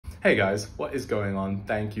Hey guys, what is going on?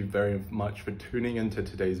 Thank you very much for tuning into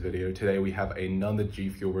today's video. Today we have another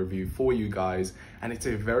Gfuel review for you guys, and it's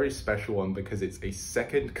a very special one because it's a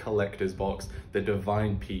second collector's box, the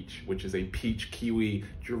Divine Peach, which is a peach kiwi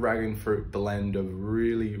dragon fruit blend of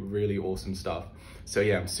really awesome stuff. So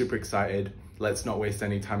yeah, I'm super excited. Let's not waste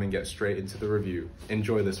any time and get straight into the review.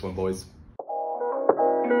 Enjoy this one, boys.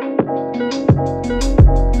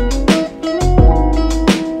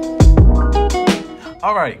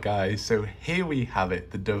 Alright guys, so here we have it,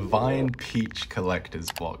 the Divine Peach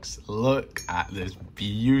Collector's Box. Look at this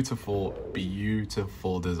beautiful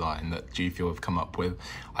design that Gfuel have come up with.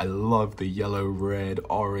 I love the yellow, red,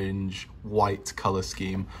 orange, white color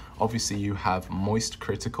scheme. Obviously you have Moist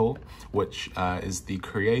Critical, which is the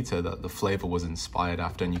creator that the flavor was inspired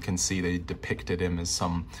after, and you can see they depicted him as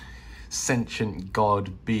some sentient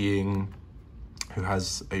god being who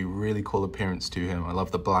has a really cool appearance to him. I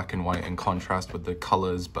love the black and white in contrast with the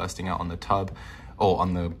colors bursting out on the tub, or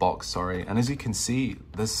on the box, sorry. And as you can see,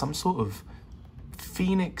 there's some sort of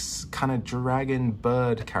phoenix kind of dragon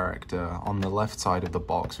bird character on the left side of the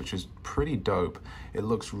box, which is pretty dope. It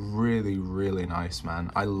looks really nice,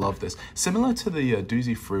 man. I love this. Similar to the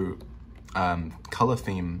Doozy Fruit color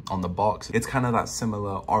theme on the box. It's kind of that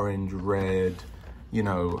similar orange, red, you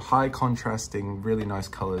know, high contrasting, really nice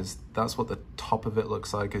colors. That's what the top of it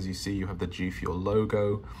looks like. As you see, you have the Gfuel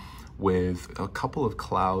logo with a couple of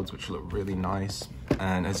clouds, which look really nice.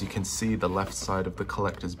 And as you can see, the left side of the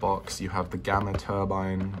collector's box, you have the gamma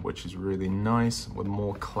turbine, which is really nice with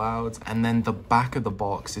more clouds. And then the back of the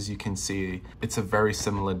box, as you can see, it's a very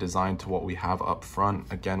similar design to what we have up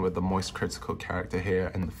front, again with the Moist Critical character here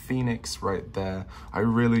and the phoenix right there. I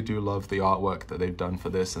really do love the artwork that they've done for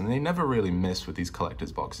this, and they never really miss with these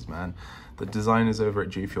collector's boxes, man. The designers over at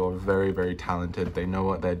Gfuel are very talented. They know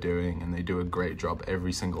what they're doing and they do a great job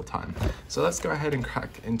every single time. So let's go ahead and crack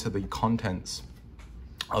into the contents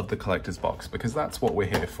of the collector's box, because that's what we're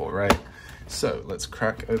here for, right? So let's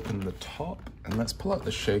crack open the top and let's pull out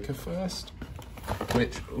the shaker first,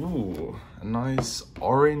 which, ooh, a nice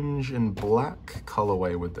orange and black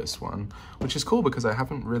colorway with this one, which is cool because I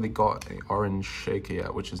haven't really got an orange shaker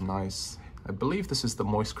yet, which is nice. I believe this is the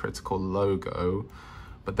Moist Critical logo,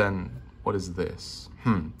 but then what is this?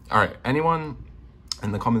 All right, anyone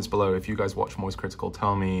in the comments below, if you guys watch Moist Critical,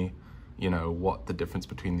 tell me, you know, what the difference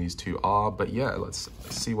between these two are. But yeah, let's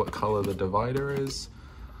see what color the divider is.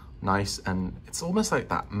 Nice, and it's almost like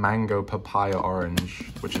that mango papaya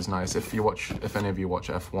orange, which is nice. If any of you watch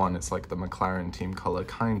F1, it's like the McLaren team color,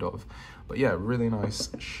 kind of. But yeah, really nice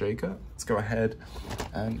shaker. Let's go ahead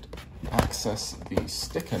and access the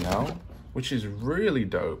sticker now, which is really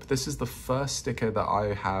dope. This is the first sticker that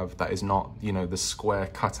I have that is not, you know, the square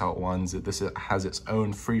cutout ones. This has its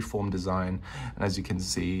own freeform design. And as you can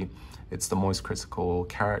see, it's the Moist Critical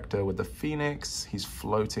character with the phoenix. He's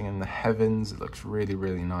floating in the heavens. It looks really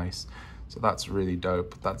nice. So that's really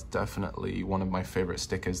dope. That's definitely one of my favorite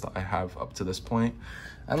stickers that I have up to this point.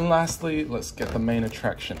 And lastly, let's get the main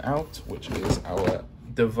attraction out, which is our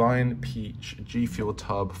Divine Peach Gfuel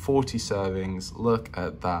tub, 40 servings. Look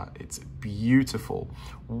at that, it's beautiful.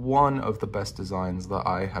 One of the best designs that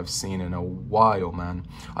I have seen in a while, man.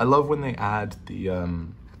 I love when they add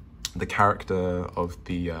the character of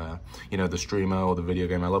the you know, the streamer or the video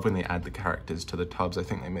game. I love when they add the characters to the tubs. I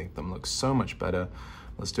think they make them look so much better.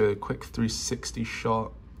 Let's do a quick 360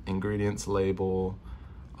 shot, ingredients label.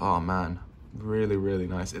 Oh man, really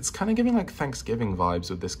nice. It's kind of giving like Thanksgiving vibes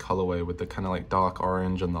with this colorway, with the kind of like dark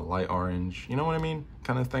orange and the light orange, you know what I mean,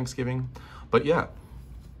 kind of Thanksgiving. But yeah,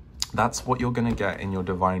 that's what you're gonna get in your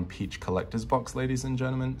Divine Peach collector's box, ladies and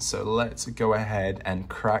gentlemen. So let's go ahead and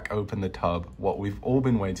crack open the tub, what we've all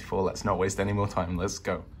been waiting for. Let's not waste any more time, let's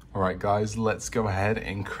go. All right guys, let's go ahead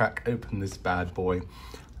and crack open this bad boy.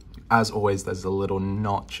 As always, there's a little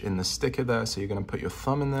notch in the sticker there, so you're gonna put your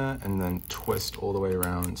thumb in there and then twist all the way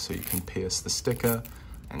around so you can pierce the sticker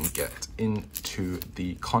and get into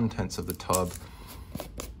the contents of the tub.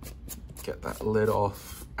 Get that lid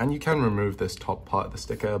off, and you can remove this top part of the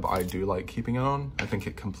sticker, but I do like keeping it on. I think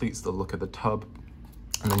it completes the look of the tub.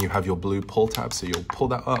 And then you have your blue pull tab, so you'll pull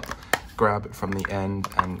that up, grab it from the end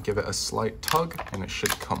and give it a slight tug and it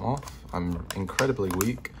should come off. I'm incredibly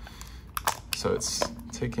weak, so it's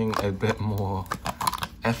taking a bit more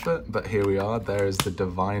effort, but here we are. There's the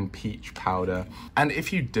Divine Peach powder. And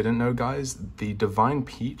if you didn't know, guys, the Divine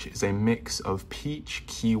Peach is a mix of peach,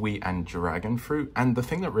 kiwi, and dragon fruit. And the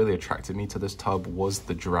thing that really attracted me to this tub was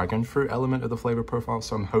the dragon fruit element of the flavor profile.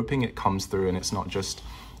 So I'm hoping it comes through and it's not just,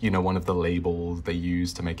 you know, one of the labels they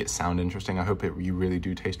use to make it sound interesting. I hope you really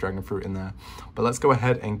do taste dragon fruit in there. But let's go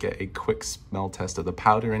ahead and get a quick smell test of the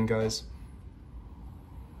powder in, guys.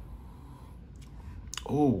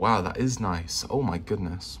 Oh, wow, that is nice. Oh my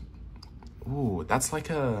goodness. Ooh, that's like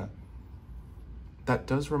that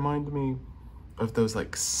does remind me of those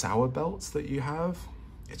like sour belts that you have.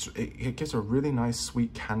 It gives a really nice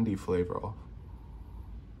sweet candy flavor off.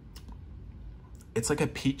 It's like a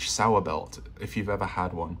peach sour belt, if you've ever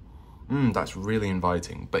had one. That's really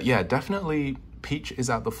inviting. But yeah, definitely peach is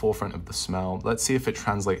at the forefront of the smell. Let's see if it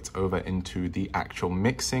translates over into the actual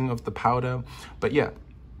mixing of the powder. But yeah,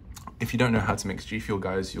 if you don't know how to mix Gfuel,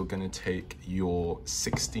 guys, you're gonna take your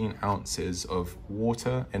 16 ounces of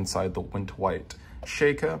water inside the winter white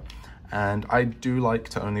shaker. And I do like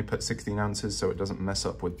to only put 16 ounces so it doesn't mess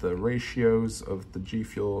up with the ratios of the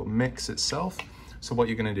Gfuel mix itself. So what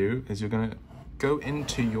you're gonna do is you're gonna go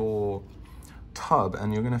into your tub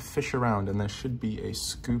and you're gonna fish around, and there should be a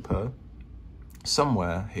scooper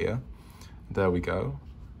somewhere here. There we go.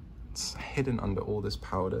 It's hidden under all this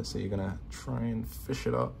powder, so you're gonna try and fish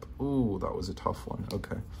it up. Ooh, that was a tough one.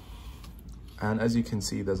 Okay. And as you can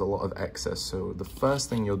see, there's a lot of excess. So the first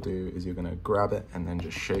thing you'll do is you're gonna grab it and then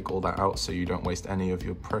just shake all that out so you don't waste any of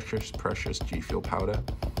your precious Gfuel powder.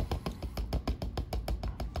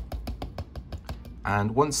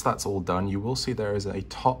 And once that's all done, you will see there is a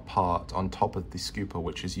top part on top of the scooper,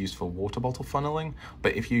 which is used for water bottle funneling.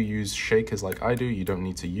 But if you use shakers like I do, you don't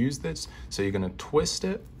need to use this. So you're gonna twist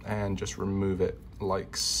it and just remove it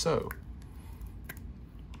like so.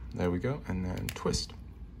 There we go, and then twist.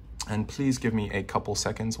 And please give me a couple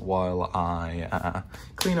seconds while I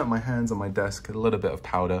clean up my hands on my desk, a little bit of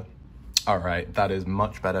powder. All right, that is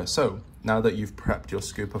much better. So now that you've prepped your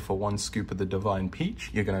scooper for one scoop of the Divine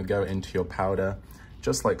Peach, you're gonna go into your powder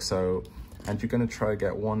just like so, and you're gonna try to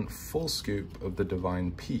get one full scoop of the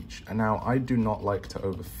Divine Peach. And now I do not like to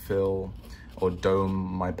overfill or dome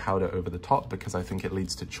my powder over the top because I think it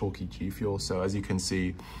leads to chalky Gfuel. So as you can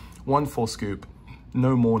see, one full scoop,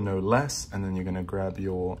 no more, no less. And then you're gonna grab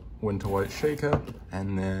your winter white shaker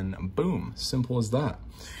and then boom, simple as that.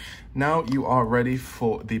 Now you are ready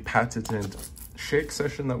for the patented shake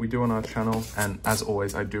session that we do on our channel. And as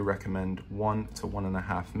always, I do recommend 1 to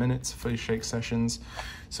 1.5 minutes for your shake sessions.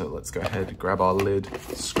 So let's go ahead, grab our lid,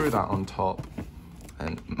 screw that on top,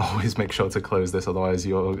 and always make sure to close this, otherwise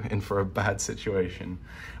you're in for a bad situation.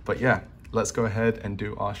 But yeah, let's go ahead and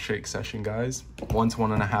do our shake session, guys. 1 to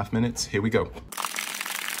 1.5 minutes, here we go.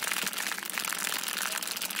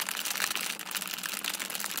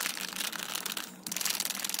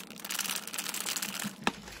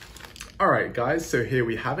 All right, guys, so here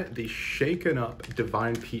we have it, the shaken up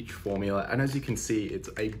Divine Peach formula. And as you can see, it's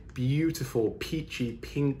a beautiful peachy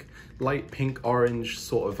pink, light pink orange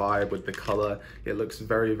sort of vibe with the color. It looks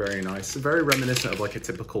very, very nice. Very reminiscent of like a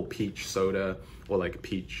typical peach soda or like a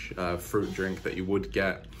peach fruit drink that you would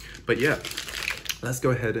get. But yeah, let's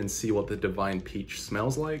go ahead and see what the Divine Peach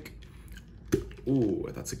smells like. Ooh,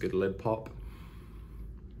 that's a good lid pop.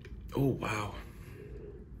 Oh, wow.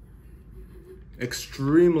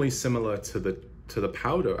 Extremely similar to the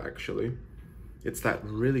powder, actually. It's that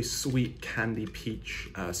really sweet candy peach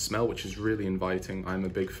smell, which is really inviting. I'm a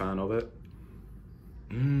big fan of it.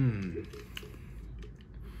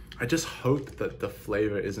 I just hope that the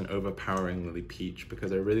flavor isn't overpoweringly peach,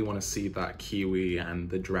 because I really want to see that kiwi and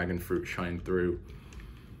the dragon fruit shine through.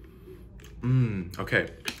 Okay.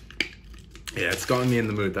 Yeah, it's gotten me in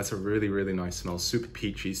the mood. That's a really, really nice smell. Super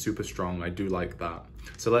peachy, super strong. I do like that.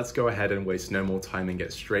 So let's go ahead and waste no more time and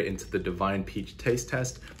get straight into the Divine Peach taste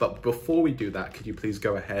test. But before we do that, could you please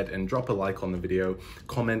go ahead and drop a like on the video,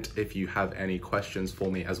 comment if you have any questions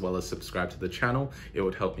for me, as well as subscribe to the channel. It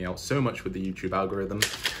would help me out so much with the YouTube algorithm.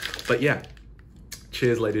 But yeah,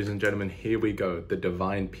 cheers, ladies and gentlemen. Here we go, the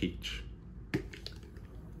Divine Peach.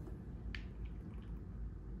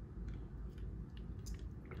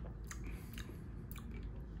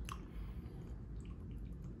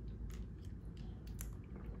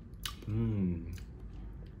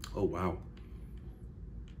 Oh, wow.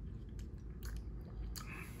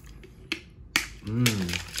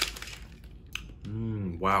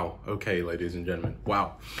 Wow. Okay, ladies and gentlemen.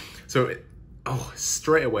 Wow. So,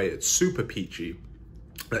 straight away, it's super peachy.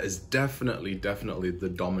 That is definitely the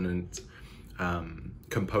dominant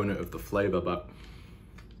component of the flavor. But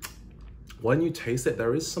when you taste it,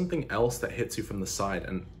 there is something else that hits you from the side,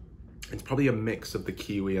 and it's probably a mix of the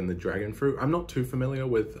kiwi and the dragon fruit. I'm not too familiar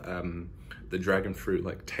with the dragon fruit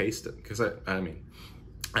like taste, because I mean,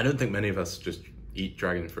 I don't think many of us just eat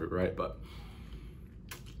dragon fruit, right? But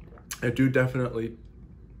I do definitely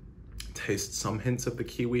taste some hints of the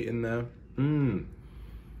kiwi in there.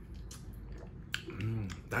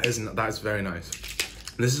 That is very nice.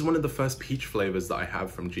 And this is one of the first peach flavors that I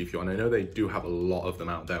have from Gfuel, and I know they do have a lot of them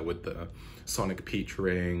out there with the Sonic Peach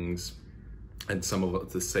rings, and some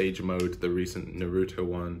of the Sage mode, the recent Naruto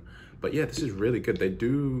one. But yeah, this is really good. They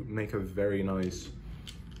do make a very nice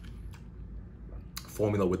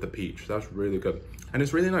formula with the peach. That's really good. And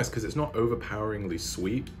it's really nice because it's not overpoweringly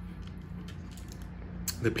sweet.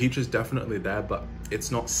 The peach is definitely there, but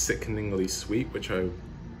it's not sickeningly sweet, which I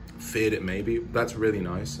feared it may be. That's really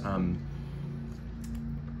nice.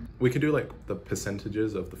 We could do like the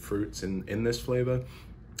percentages of the fruits in this flavor.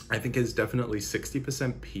 I think it's definitely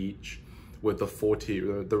 60% peach with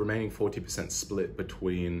the remaining 40% split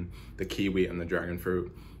between the kiwi and the dragon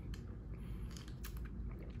fruit.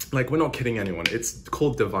 Like, we're not kidding anyone. It's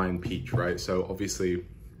called Divine Peach, right? So obviously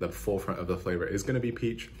the forefront of the flavor is gonna be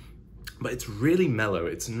peach, but it's really mellow.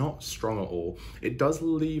 It's not strong at all. It does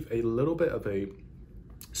leave a little bit of a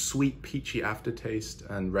sweet peachy aftertaste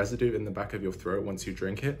and residue in the back of your throat once you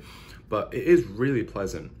drink it, but it is really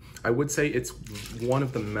pleasant. I would say it's one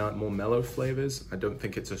of the more mellow flavors. I don't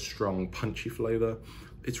think it's a strong punchy flavor.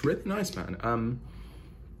 It's really nice, man.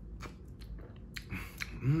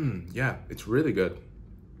 Yeah, it's really good.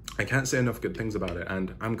 I can't say enough good things about it,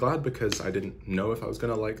 and I'm glad because I didn't know if I was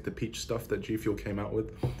gonna like the peach stuff that Gfuel came out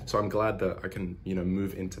with, so I'm glad that I can, you know,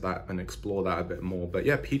 move into that and explore that a bit more. But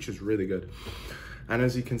yeah, peach is really good. And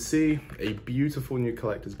as you can see, a beautiful new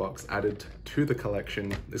collector's box added to the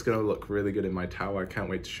collection. It's gonna look really good in my tower. I can't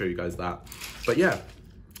wait to show you guys that. But yeah,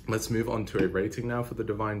 let's move on to a rating now for the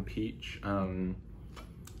Divine Peach.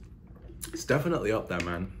 It's definitely up there,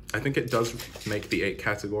 man. I think it does make the 8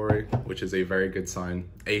 category, which is a very good sign.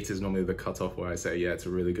 8 is normally the cutoff where I say, yeah, it's a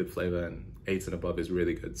really good flavor, and 8 and above is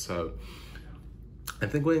really good. So I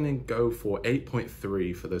think we're gonna go for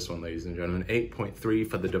 8.3 for this one, ladies and gentlemen. 8.3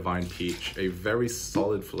 for the Divine Peach, a very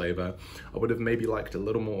solid flavor. I would have maybe liked a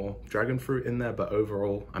little more dragon fruit in there, but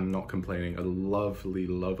overall, I'm not complaining. A lovely,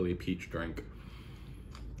 lovely peach drink.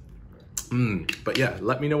 But yeah,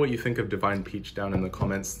 let me know what you think of Divine Peach down in the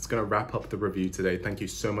comments. It's gonna wrap up the review today. Thank you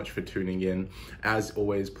so much for tuning in. As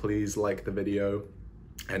always, please like the video,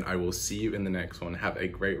 and I will see you in the next one. Have a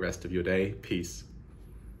great rest of your day. Peace.